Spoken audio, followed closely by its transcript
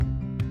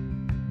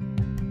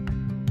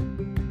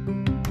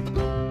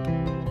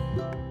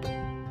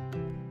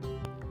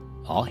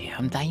Hi,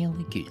 I'm Daniel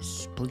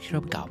Lucas. Please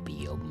grab a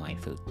copy of my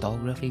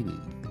photography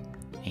book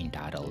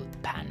entitled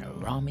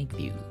Panoramic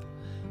View,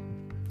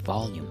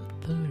 Volume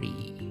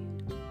 30.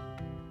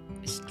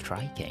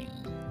 Striking.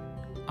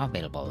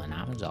 Available on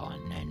Amazon,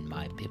 and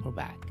my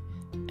paperback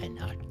and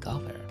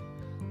hardcover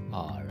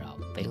are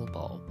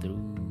available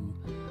through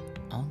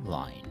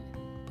online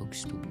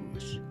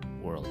bookstores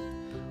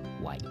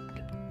worldwide.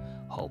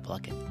 Hope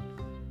like it.